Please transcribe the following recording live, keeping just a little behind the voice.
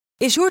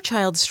Is your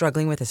child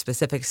struggling with a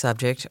specific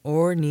subject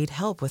or need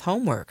help with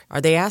homework?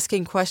 Are they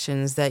asking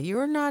questions that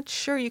you're not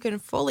sure you can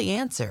fully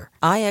answer?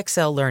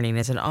 IXL Learning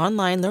is an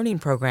online learning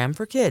program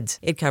for kids.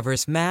 It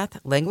covers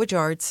math, language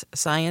arts,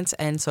 science,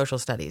 and social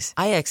studies.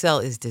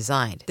 IXL is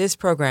designed. This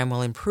program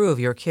will improve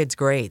your kids'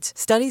 grades.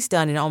 Studies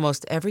done in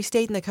almost every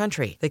state in the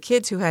country. The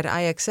kids who had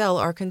IXL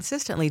are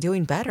consistently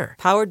doing better.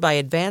 Powered by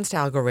advanced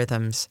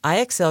algorithms,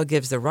 IXL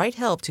gives the right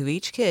help to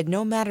each kid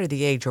no matter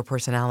the age or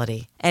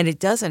personality. And it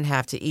doesn't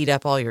have to eat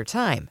up all your time.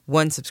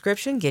 One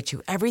subscription gets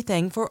you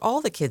everything for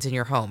all the kids in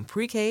your home,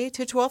 pre-K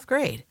to 12th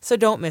grade. So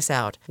don't miss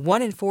out.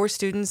 1 in 4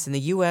 students in the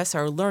U.S.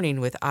 are learning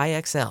with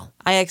IXL.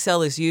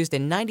 IXL is used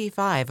in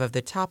 95 of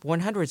the top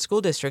 100 school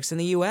districts in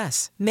the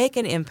U.S. Make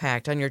an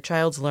impact on your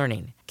child's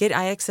learning. Get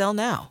IXL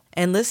now.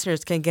 And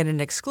listeners can get an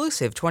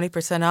exclusive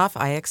 20% off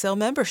IXL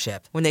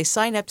membership when they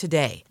sign up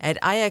today at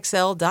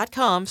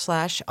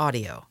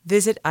IXL.com/audio.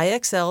 Visit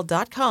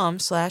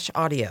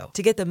IXL.com/audio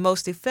to get the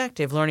most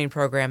effective learning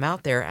program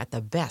out there at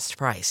the best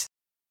price.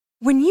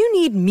 When you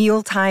need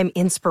mealtime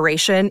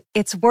inspiration,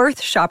 it's worth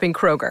shopping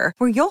Kroger,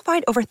 where you'll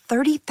find over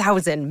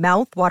 30,000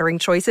 mouth-watering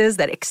choices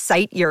that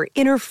excite your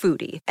inner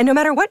foodie. And no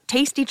matter what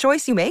tasty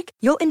choice you make,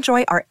 you'll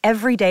enjoy our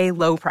everyday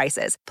low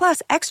prices,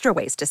 plus extra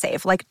ways to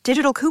save, like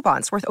digital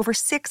coupons worth over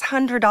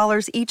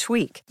 $600 each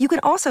week. You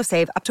can also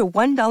save up to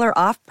 $1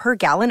 off per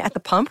gallon at the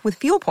pump with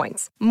fuel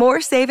points.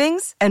 More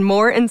savings and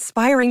more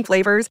inspiring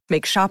flavors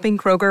make shopping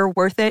Kroger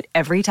worth it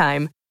every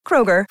time.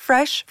 Kroger,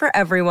 fresh for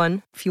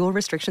everyone. Fuel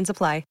restrictions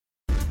apply.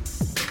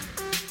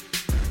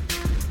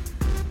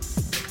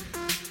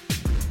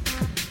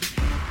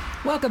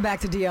 Welcome back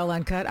to DL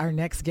Uncut. Our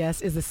next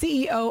guest is the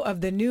CEO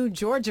of the New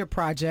Georgia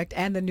Project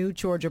and the New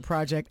Georgia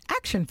Project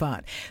Action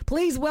Fund.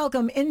 Please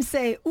welcome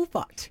Nsé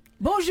Ufot.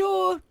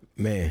 Bonjour.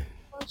 Man.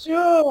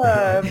 Bonjour.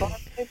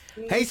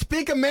 Hey,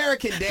 speak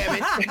American,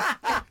 damn it.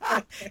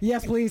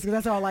 Yes, please, because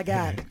that's all I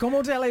got.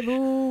 Comment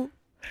allez-vous?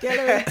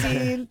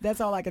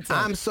 That's all I can say.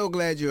 I'm so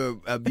glad you're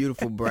a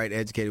beautiful, bright,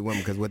 educated woman,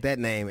 because with that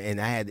name,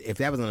 and if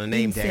that was on a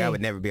name tag, I would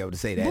never be able to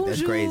say that. Bonjour.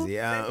 That's crazy.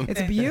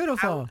 It's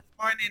beautiful. I was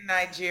born in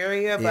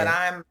Nigeria, but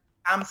I'm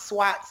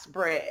Swat's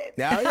bred.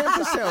 Yeah,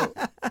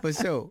 for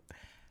sure.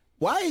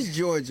 Why is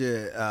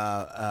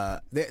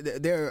Georgia?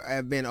 There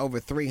have been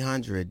over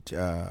 300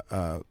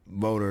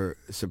 voter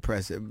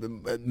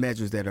suppressive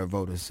measures that are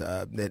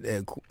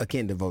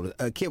akin to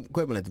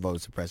equivalent to voter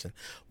suppression.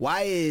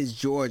 Why is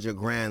Georgia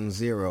ground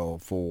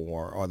zero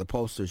or the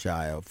poster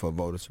child for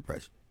voter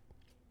suppression?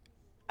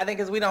 I think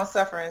because we don't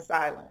suffer in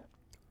silence.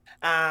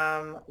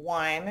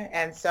 One,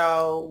 and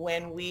so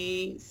when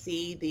we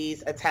see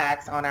these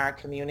attacks on our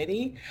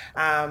community,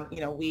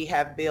 we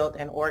have built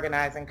an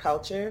organizing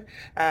culture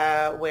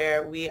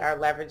where we are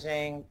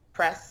leveraging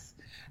press,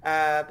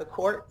 the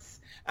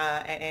courts,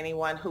 and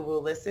anyone who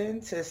will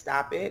listen to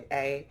stop it,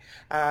 A.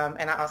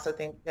 And I also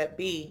think that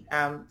B,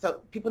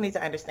 so people need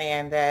to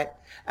understand that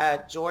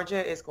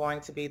Georgia is going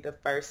to be the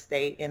first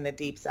state in the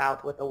Deep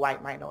South with a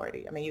white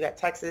minority. I mean, you got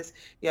Texas,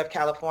 you have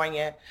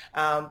California,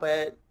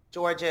 but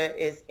Georgia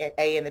is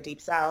in the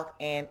Deep South,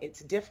 and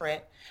it's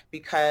different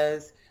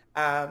because,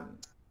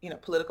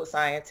 political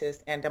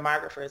scientists and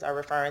demographers are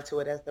referring to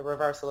it as the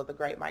reversal of the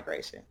Great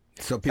Migration.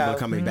 So people are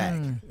coming back,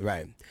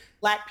 right?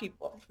 Black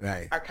people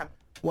are coming.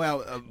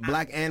 Well,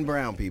 black and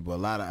brown people, a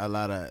lot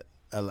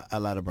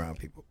of brown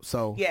people.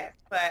 So yes,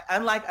 but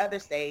unlike other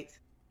states,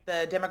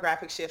 the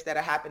demographic shifts that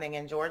are happening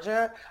in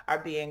Georgia are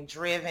being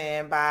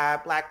driven by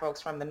black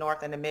folks from the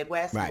North and the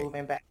Midwest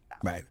moving back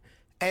south. Right.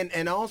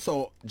 And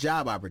also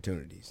job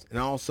opportunities. And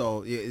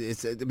also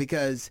it's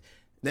because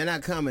they're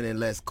not coming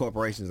unless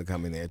corporations are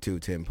coming there too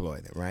to employ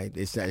them, right?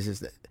 It's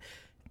just that.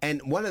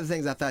 And one of the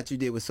things I thought you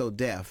did was so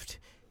deft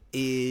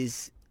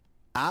is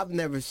I've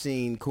never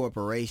seen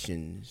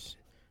corporations.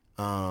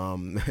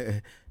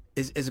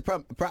 It's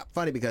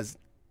funny because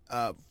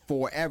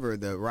forever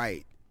the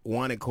right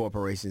wanted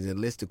corporations and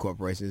listed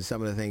corporations.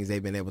 Some of the things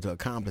they've been able to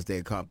accomplish,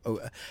 they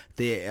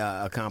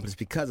accomplished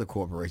because of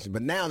corporations.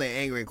 But now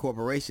they're angry at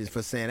corporations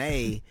for saying,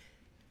 "Hey,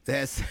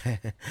 this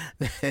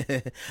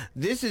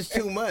is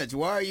too much.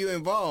 Why are you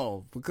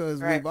involved?"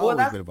 Because we've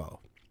always been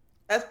involved.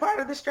 That's part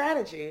of the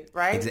strategy,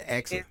 right?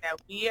 Excellent. Is that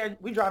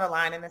we draw the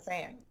line in the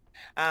sand.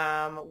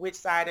 Which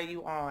side are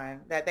you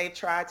on? That they've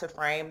tried to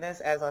frame this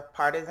as a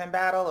partisan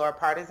battle or a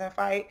partisan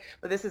fight,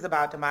 but this is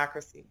about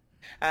democracy.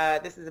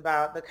 This is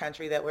about the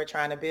country that we're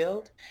trying to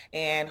build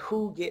and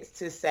who gets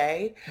to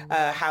say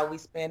how we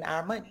spend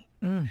our money.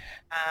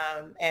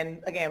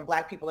 And again,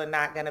 black people are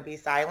not going to be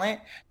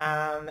silent,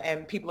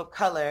 and people of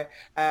color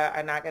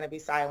are not going to be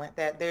silent.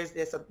 That there's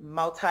this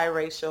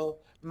multiracial,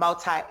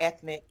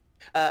 multi-ethnic,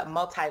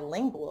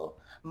 multilingual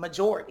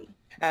majority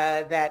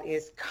that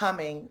is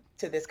coming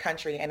to this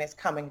country, and it's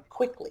coming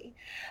quickly.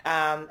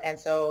 And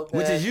so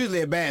which is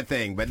usually a bad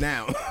thing, but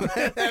now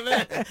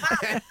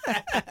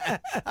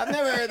I've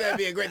never heard that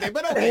be a great thing,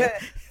 but okay.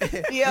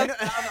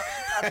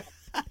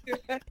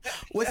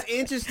 What's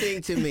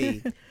interesting to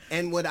me,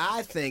 and what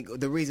I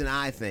think, the reason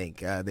I think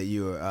that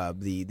you're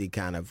the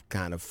kind of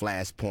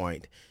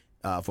flashpoint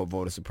for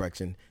voter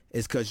suppression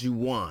is because you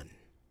won.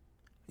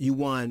 you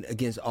won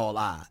against all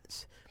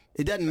odds.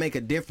 It doesn't make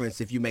a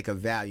difference if you make a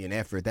valiant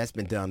effort. That's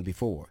been done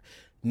before.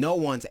 No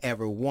one's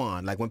ever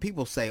won. Like when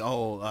people say,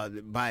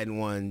 Biden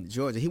won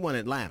Georgia, he won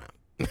Atlanta.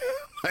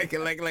 like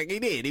he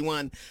did. He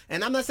won.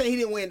 And I'm not saying he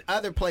didn't win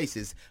other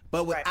places,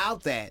 but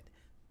without that,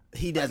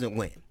 he doesn't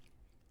win.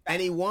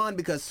 And he won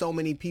because so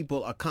many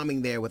people are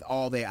coming there with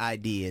all their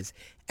ideas.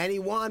 And he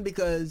won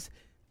because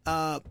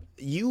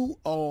you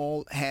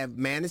all have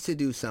managed to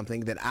do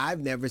something that I've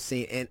never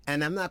seen.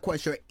 And I'm not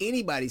quite sure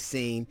anybody's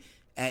seen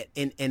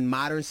in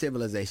modern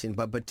civilization,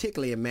 but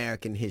particularly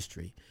American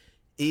history,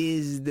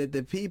 is that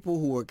the people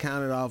who were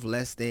counted off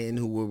less than,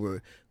 who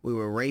we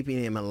were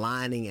raping and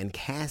maligning and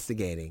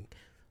castigating,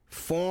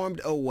 formed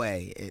a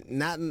way,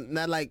 not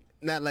like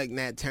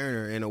Nat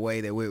Turner in a way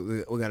that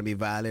we're going to be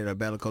violent or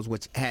bellicose,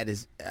 which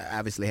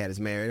obviously had his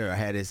merit or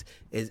had his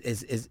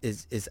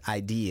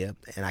idea,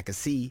 and I could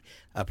see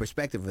a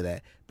perspective of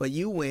that. But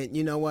you went,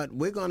 you know what?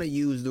 We're going to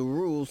use the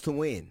rules to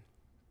win.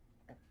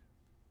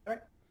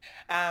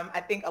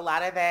 I think a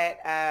lot of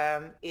that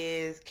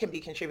can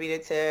be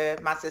contributed to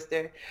my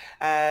sister,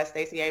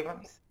 Stacey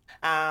Abrams.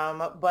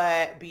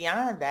 But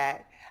beyond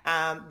that,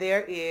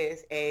 there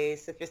is a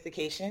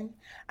sophistication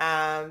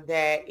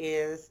that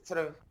is sort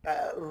of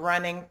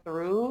running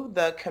through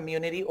the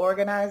community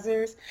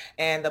organizers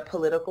and the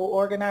political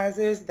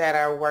organizers that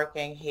are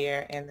working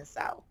here in the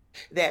South.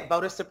 That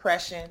voter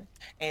suppression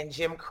and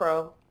Jim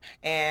Crow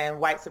and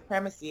white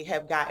supremacy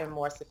have gotten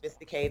more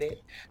sophisticated.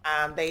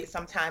 They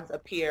sometimes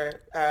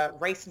appear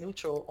race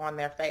neutral on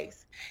their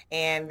face.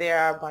 And there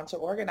are a bunch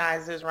of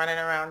organizers running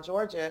around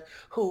Georgia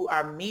who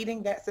are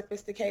meeting that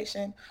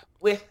sophistication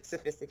with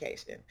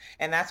sophistication.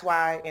 And that's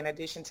why, in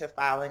addition to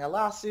filing a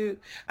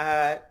lawsuit,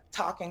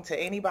 talking to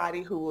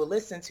anybody who will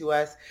listen to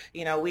us,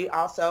 we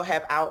also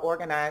have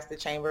out-organized the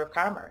Chamber of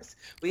Commerce.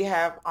 We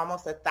have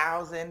almost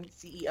 1,000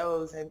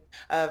 CEOs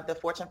of the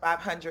Fortune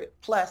 500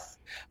 plus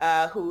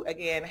who,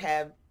 again,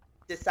 have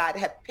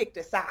picked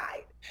a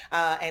side.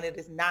 And it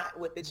is not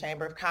with the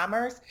Chamber of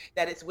Commerce,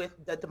 that it's with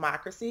the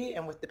democracy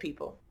and with the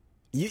people.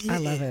 I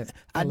love it.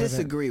 I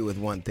disagree with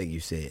one thing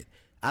you said.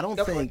 I don't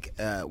think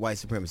white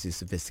supremacy is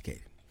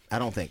sophisticated. I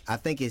don't think. I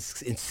think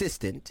it's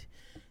insistent,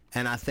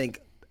 and I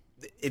think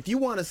if you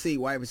want to see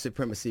white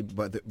supremacy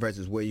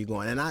versus where you're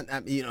going, and I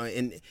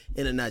in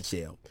a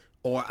nutshell,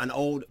 or an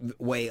old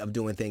way of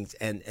doing things,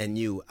 and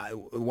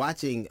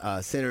watching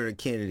Senator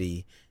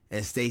Kennedy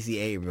and Stacey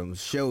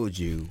Abrams showed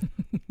you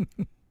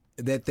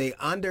that they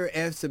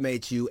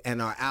underestimate you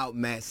and are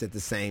outmatched at the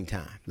same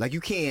time. Like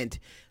you can't,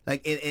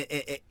 like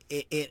in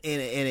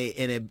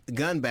a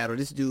gun battle,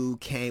 this dude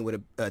came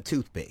with a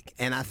toothpick,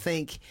 and I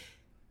think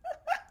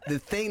the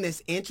thing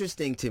that's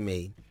interesting to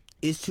me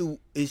is to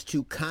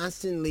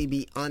constantly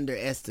be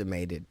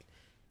underestimated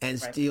and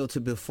still to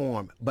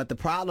perform. But the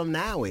problem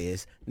now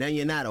is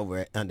you're not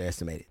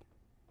underestimated.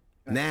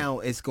 Now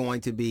it's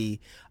going to be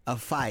a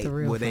fight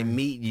where they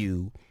meet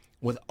you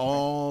with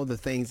all the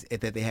things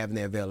that they have in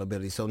their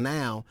availability. So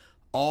now,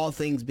 all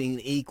things being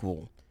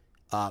equal,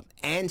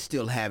 and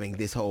still having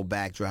this whole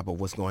backdrop of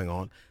what's going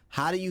on,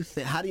 how do you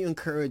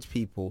encourage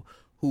people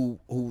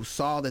who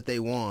saw that they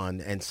won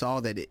and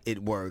saw that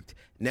it worked,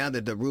 now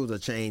that the rules are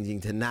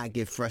changing, to not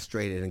get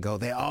frustrated and go,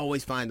 they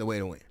always find a way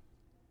to win?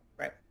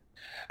 Right.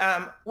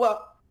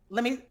 Well,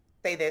 let me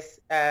say this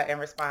in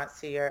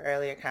response to your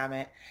earlier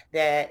comment,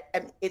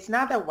 that it's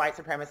not that white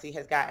supremacy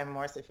has gotten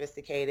more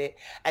sophisticated.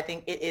 I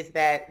think it is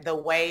that the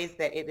ways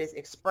that it is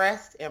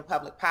expressed in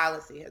public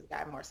policy has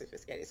gotten more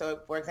sophisticated. So,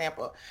 for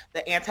example,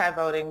 the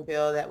anti-voting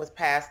bill that was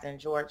passed in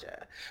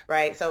Georgia,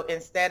 right? So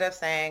instead of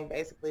saying,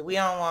 basically, we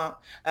don't want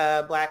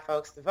Black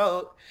folks to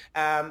vote,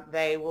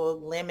 they will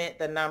limit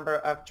the number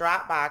of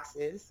drop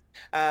boxes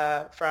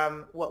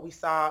from what we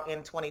saw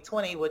in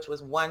 2020, which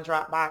was one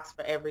drop box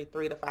for every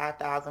 3,000 to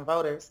 5,000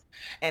 voters.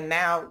 And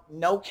now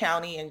no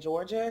county in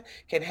Georgia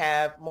can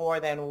have more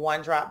than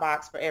one drop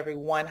box for every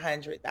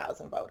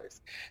 100,000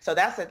 voters. So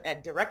that's a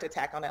direct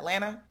attack on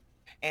Atlanta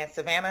and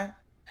Savannah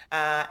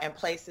and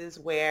places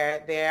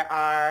where there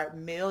are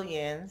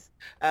millions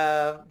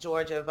of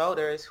Georgia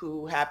voters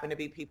who happen to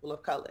be people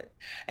of color.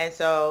 And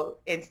so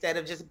instead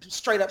of just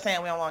straight up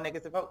saying we don't want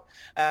niggas to vote,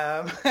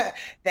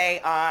 they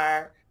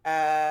are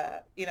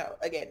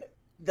again,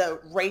 the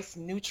race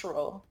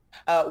neutral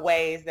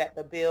ways that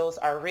the bills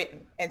are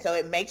written.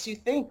 I makes you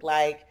think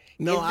like,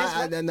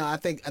 I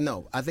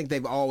think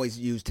they've always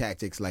used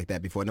tactics like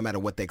that before, no matter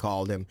what they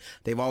call them.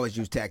 They've always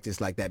used tactics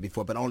like that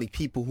before, but only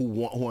people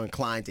who are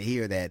inclined to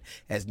hear that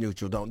as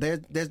neutral don't.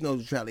 There's no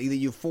neutrality. Either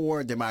you're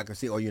for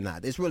democracy or you're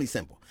not. It's really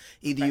simple.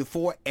 Either you're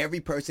for every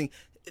person.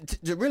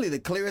 Really, the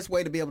clearest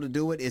way to be able to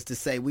do it is to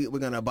say we're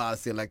going to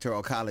abolish the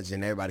Electoral College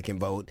and everybody can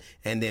vote,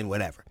 and then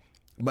whatever.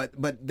 But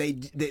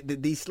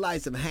these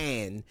sleights of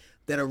hand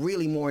that are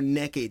really more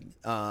naked,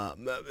 they're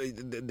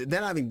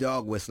not even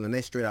dog whistling,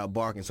 they're straight out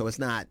barking, so it's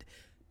not.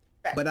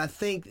 But I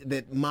think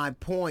that my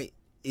point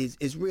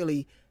is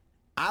really,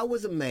 I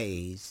was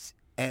amazed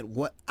at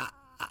what,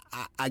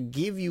 I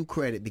give you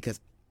credit because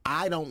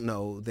I don't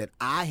know that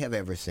I have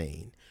ever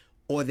seen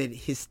or that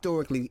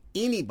historically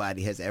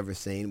anybody has ever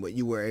seen what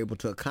you were able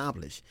to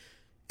accomplish.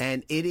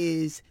 And it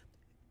is,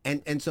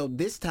 and so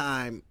this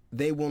time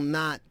they will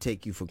not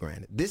take you for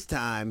granted. This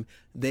time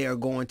they are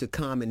going to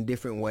come in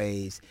different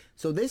ways.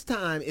 So this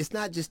time it's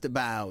not just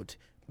about,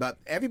 but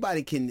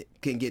everybody can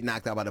get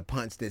knocked out by the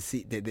punch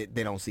that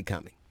they don't see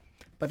coming,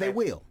 but they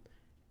will.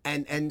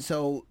 And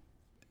so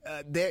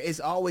there is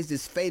always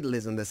this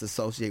fatalism that's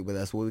associated with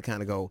us where we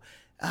kind of go,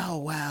 oh,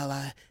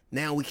 well,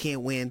 now we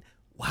can't win.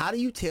 How do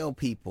you tell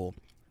people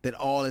that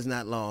all is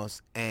not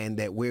lost and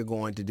that we're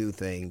going to do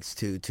things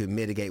to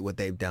mitigate what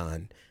they've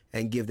done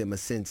and give them a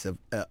sense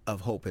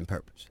of hope and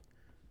purpose?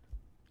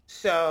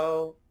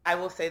 So I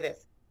will say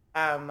this.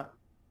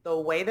 The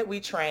way that we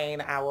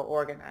train our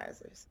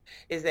organizers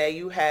is that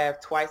you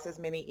have twice as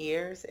many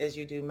ears as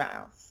you do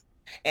mouths,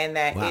 and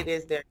that it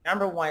is their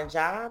number one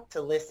job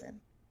to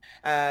listen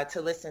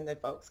to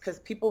folks, because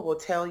people will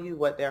tell you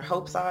what their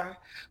hopes are,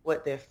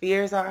 what their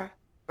fears are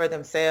for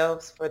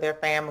themselves, for their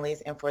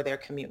families, and for their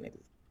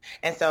communities.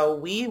 And so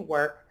we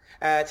work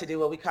to do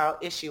what we call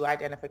issue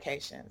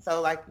identification.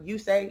 So like you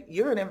say,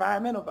 you're an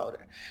environmental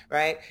voter,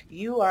 right?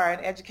 You are an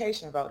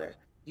education voter.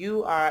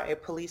 You are a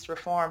police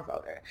reform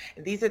voter.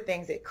 And these are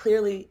things that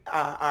clearly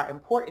are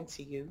important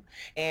to you.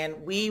 And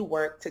we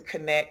work to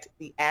connect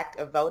the act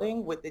of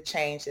voting with the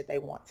change that they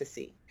want to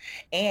see.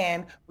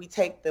 And we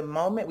take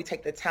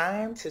the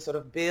time to sort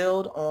of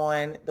build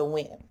on the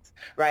wins,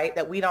 right?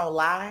 That we don't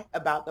lie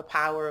about the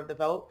power of the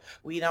vote.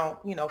 We don't,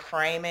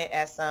 frame it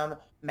as some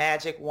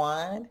magic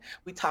wand.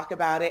 We talk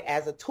about it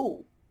as a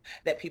tool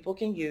that people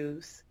can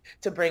use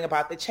to bring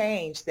about the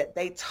change that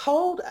they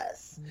told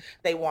us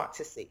they want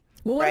to see.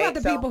 Well, what about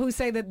the people who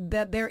say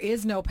that there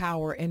is no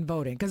power in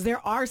voting? Because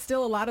there are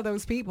still a lot of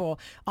those people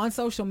on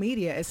social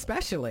media,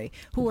 especially,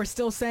 who are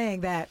still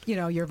saying that,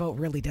 your vote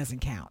really doesn't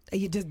count.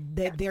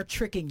 They're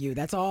tricking you.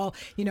 That's all,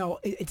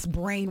 it's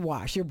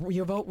brainwash.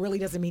 Your vote really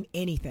doesn't mean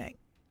anything.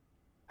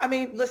 I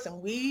mean, listen,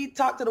 we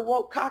talk to the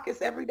woke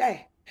caucus every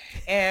day.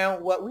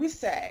 And what we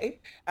say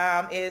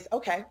is,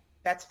 okay,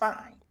 that's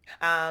fine.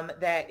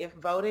 That if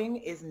voting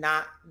is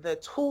not the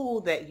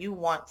tool that you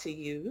want to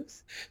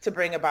use to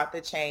bring about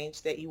the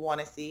change that you want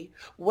to see,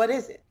 what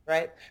is it,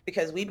 right?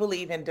 Because we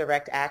believe in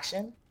direct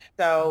action.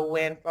 So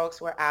when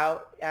folks were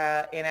out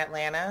in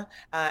Atlanta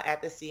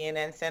at the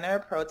CNN Center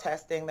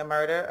protesting the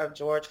murder of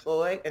George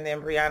Floyd and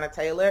then Breonna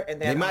Taylor, and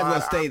then they might as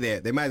well stay there.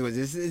 They might as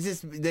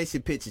well they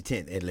should pitch a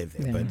tent and live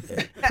there.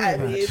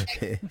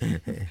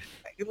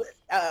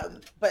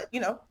 But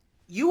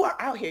you are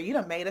out here. You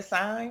done made a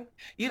sign.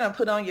 You done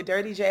put on your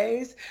dirty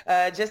J's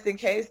just in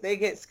case they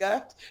get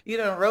scuffed. You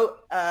done wrote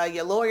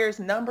your lawyer's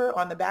number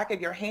on the back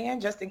of your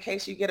hand just in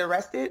case you get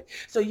arrested.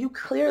 So you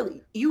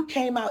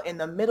came out in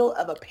the middle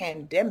of a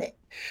pandemic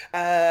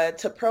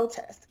to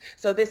protest.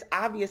 So this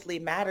obviously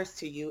matters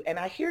to you, and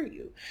I hear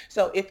you.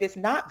 So if it's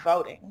not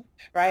voting,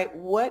 right,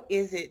 what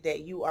is it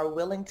that you are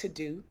willing to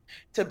do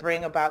to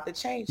bring about the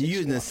change? You're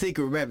using the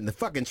secret weapon, the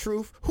fucking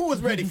truth. Who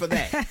was ready for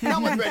that?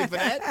 No one's ready for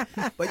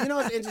that. But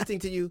what's interesting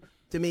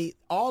to me,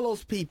 all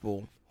those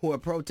people who are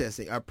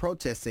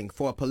protesting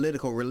for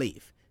political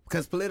relief.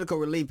 Because political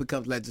relief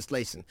becomes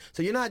legislation.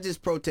 So you're not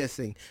just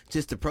protesting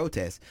just to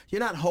protest. You're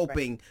not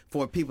hoping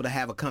for people to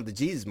have a come to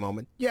Jesus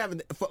moment. You're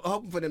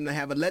hoping for them to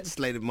have a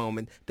legislative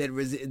moment that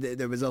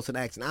results in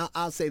action.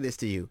 I'll say this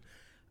to you.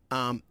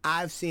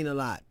 I've seen a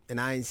lot, and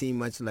I ain't seen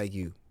much like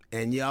you.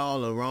 And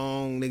y'all are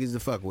wrong niggas to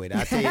fuck with.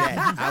 I tell you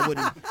that.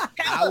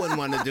 I wouldn't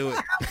want to do it.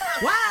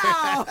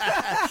 Wow.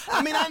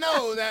 I mean, I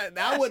know that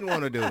I wouldn't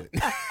want to do it.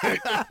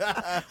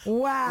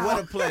 Wow.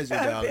 What a pleasure,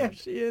 darling. There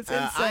she is.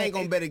 I ain't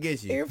going to bet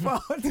against you.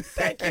 Earphones.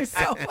 Thank you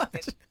so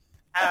much.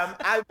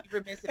 I'd be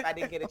remiss if I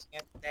didn't get a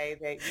chance to say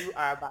that you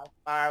are by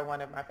far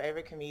one of my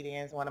favorite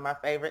comedians, one of my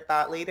favorite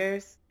thought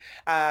leaders.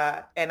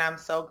 And I'm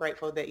so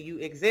grateful that you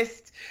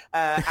exist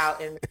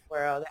out in the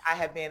world. I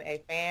have been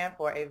a fan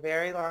for a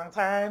very long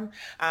time.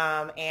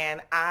 And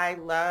I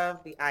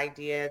love the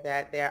idea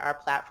that there are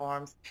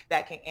platforms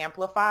that can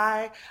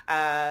amplify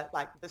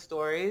like the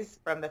stories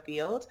from the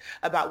field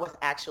about what's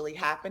actually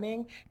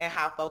happening and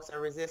how folks are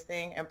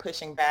resisting and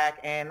pushing back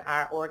and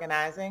are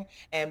organizing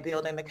and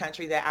building the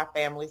country that our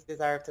families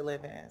deserve to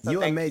live in. So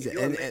you're amazing.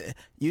 And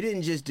you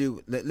didn't just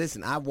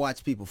listen, I've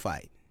watched people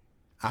fight.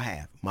 I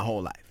have my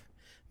whole life.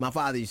 My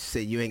father used to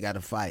say, you ain't got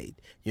to fight.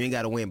 You ain't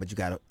got to win, but you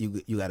got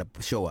to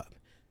show up.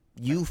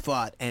 You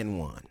fought and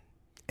won.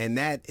 And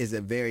that is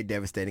a very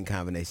devastating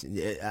combination.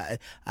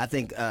 I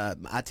think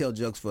I tell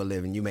jokes for a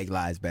living. You make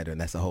lives better, and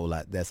that's a whole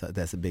lot.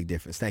 That's a big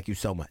difference. Thank you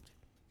so much.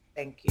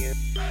 Thank you.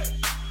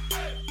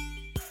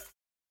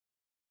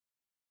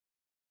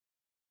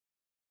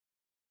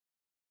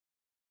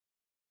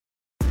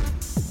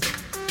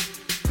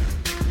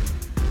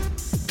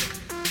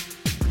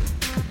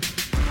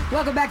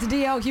 Welcome back to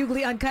D.L.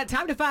 Hughley Uncut.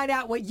 Time to find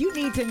out what you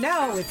need to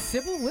know with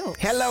Sybil Wilkes.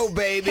 Hello,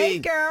 baby. Hey,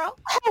 girl.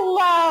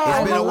 Hello.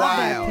 It's been a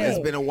while. It's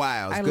been a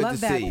while. It's good to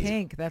see you. I love that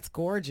pink. That's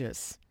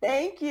gorgeous.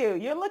 Thank you.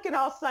 You're looking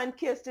all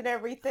sun-kissed and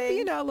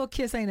everything. A little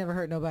kiss ain't never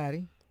hurt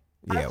nobody.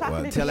 Yeah,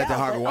 well, tell it to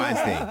Harvey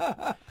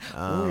Weinstein.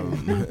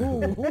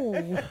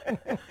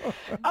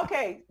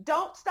 Okay,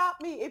 don't stop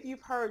me if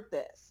you've heard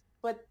this,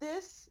 but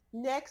this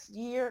next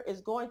year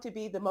is going to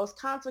be the most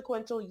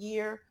consequential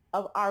year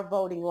of our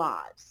voting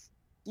lives.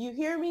 Do you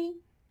hear me?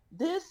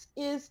 This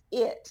is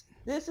it.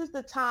 This is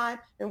the time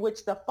in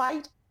which the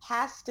fight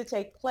has to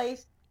take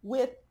place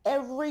with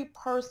every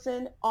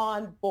person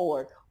on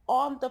board,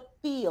 on the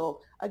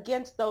field,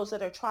 against those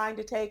that are trying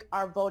to take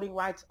our voting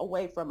rights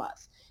away from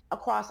us.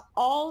 Across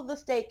all of the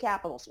state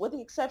capitals, with the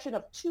exception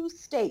of 2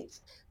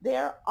 states,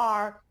 there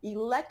are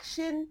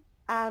election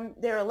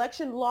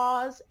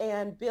laws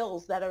and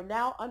bills that are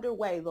now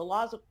underway. The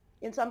laws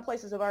in some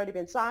places have already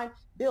been signed.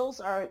 Bills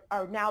are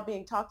now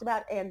being talked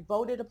about and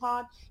voted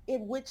upon,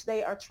 in which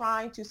they are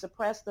trying to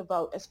suppress the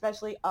vote,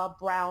 especially of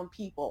brown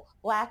people,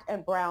 Black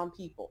and brown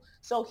people.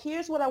 So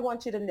here's what I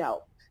want you to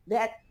know,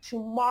 that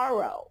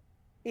tomorrow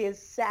is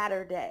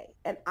Saturday,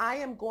 and I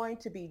am going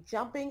to be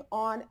jumping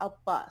on a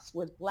bus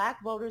with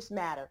Black Voters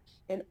Matter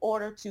in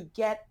order to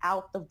get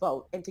out the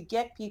vote and to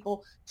get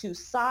people to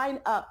sign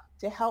up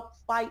to help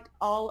fight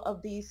all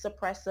of these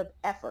suppressive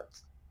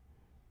efforts.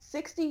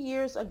 60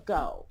 years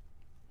ago,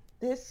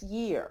 this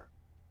year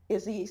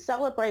is the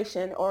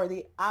celebration or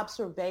the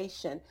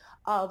observation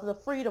of the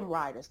Freedom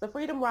Riders. The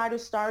Freedom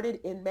Riders started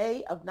in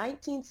May of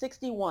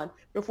 1961,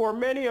 before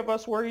many of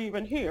us were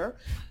even here,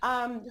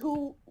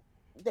 who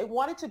they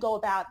wanted to go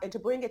about and to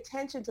bring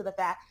attention to the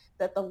fact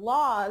that the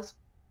laws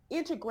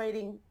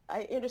integrating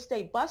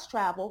interstate bus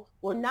travel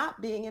were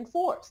not being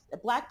enforced.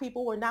 That Black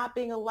people were not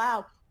being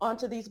allowed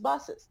onto these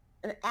buses.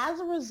 And as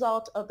a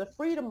result of the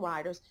Freedom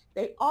Riders,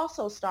 they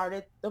also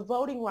started the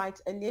Voting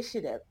Rights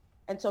Initiative.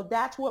 And so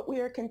that's what we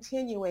are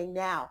continuing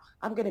now.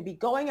 I'm going to be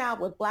going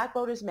out with Black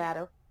Voters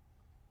Matter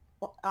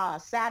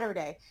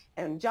Saturday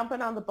and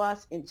jumping on the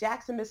bus in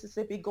Jackson,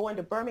 Mississippi, going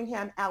to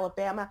Birmingham,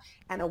 Alabama,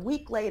 and a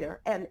week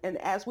later, and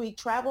as we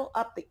travel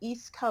up the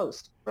East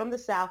Coast from the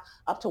South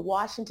up to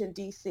Washington,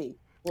 D.C.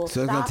 We'll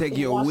so it's going to take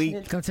you a week?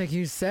 It's going to take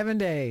you 7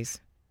 days.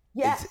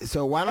 Yes.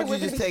 So why don't you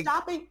just take...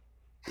 Stopping.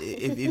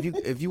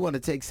 If you want to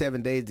take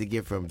 7 days to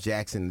get from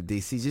Jackson to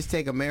D.C., just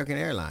take American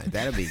Airlines.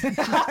 That'll be...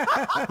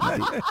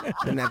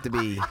 Doesn't have to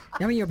be...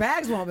 I mean, your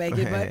bags won't make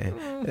it, but...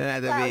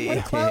 Doesn't have to be...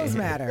 What clothes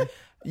matter?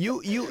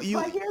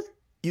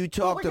 We're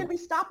talked going to be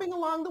stopping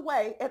along the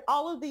way at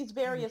all of these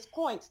various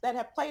points that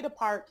have played a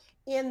part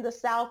in the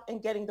South and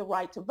getting the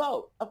right to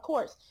vote, of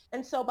course.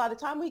 And so by the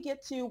time we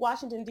get to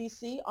Washington,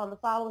 D.C. on the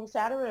following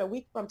Saturday, a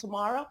week from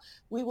tomorrow,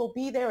 we will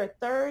be there at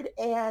 3rd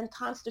and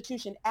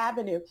Constitution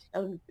Avenue.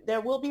 And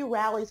there will be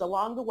rallies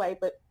along the way,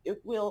 but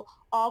it will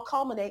all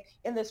culminate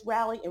in this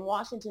rally in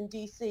Washington,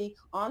 D.C.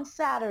 on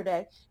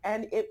Saturday.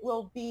 And it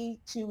will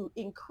be to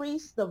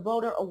increase the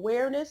voter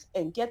awareness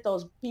and get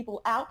those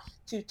people out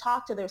to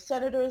talk to their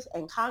senators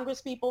and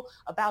congresspeople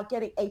about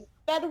getting a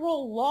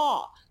federal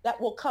law that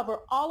will cover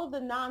all of the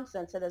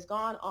nonsense that has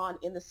gone on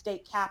in the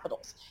state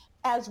capitals,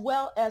 as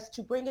well as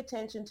to bring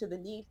attention to the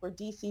need for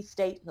D.C.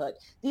 statehood.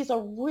 These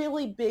are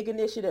really big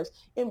initiatives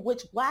in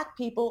which Black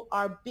people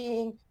are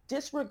being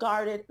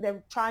disregarded.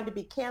 They're trying to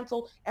be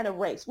canceled and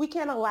erased. We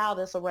can't allow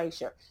this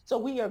erasure. So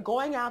we are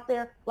going out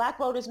there. Black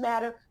Voters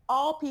Matter.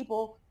 All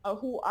people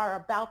who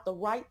are about the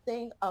right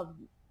thing of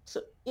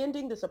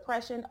ending the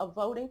suppression of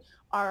voting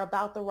are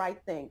about the right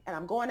thing. And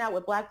I'm going out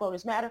with Black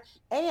Voters Matter.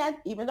 And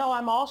even though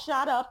I'm all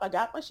shot up, I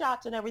got my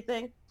shots and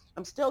everything,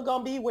 I'm still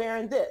going to be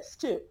wearing this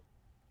too.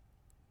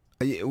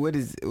 What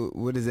does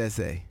that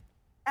say?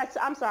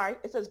 I'm sorry.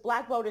 It says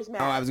Black Voters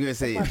Matter. Oh, I was going to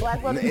say,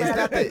 Black Voters it's Matter.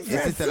 not that, it's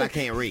just that I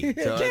can't read.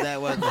 So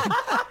that was...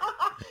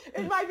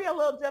 It might be a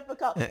little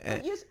difficult. But I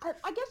guess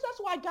that's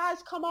why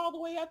guys come all the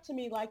way up to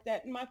me like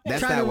that in my face.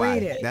 That's Trying not to why.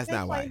 read it. That's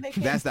not why.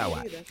 That's not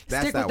why.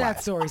 Stick with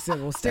that story,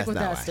 Sybil. Stick with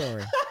that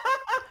story.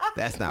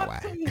 That's not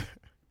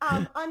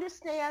why.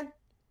 Understand,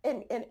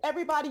 and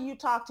everybody you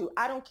talk to,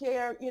 I don't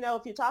care,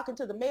 if you're talking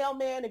to the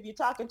mailman, if you're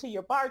talking to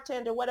your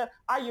bartender, whatever,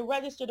 are you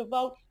registered to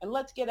vote? And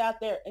let's get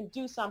out there and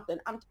do something.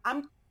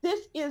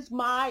 This is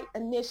my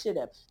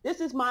initiative.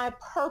 This is my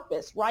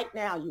purpose right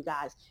now, you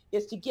guys,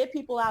 is to get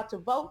people out to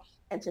vote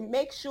and to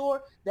make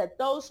sure that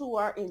those who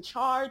are in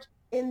charge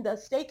in the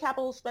state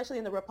capital, especially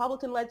in the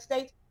Republican-led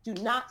states, do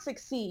not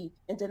succeed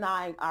in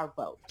denying our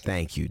vote.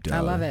 Thank you,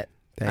 darling. I love it.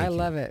 Thank you.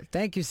 Love it.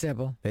 Thank you,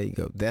 Sybil. There you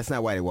go. That's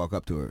not why they walk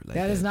up to her. Like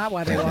that is not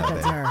why they walk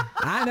up to her.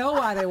 I know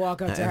why they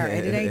walk up to her,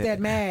 and it ain't that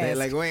mask. They're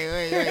like,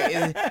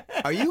 wait.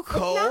 Are you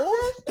cold? No,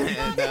 it's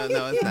not that.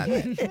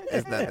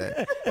 It's not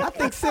that. I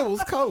think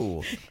Sybil's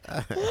cold.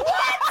 What?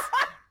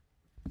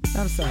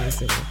 I'm sorry,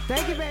 Sybil.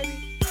 Thank you,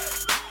 baby.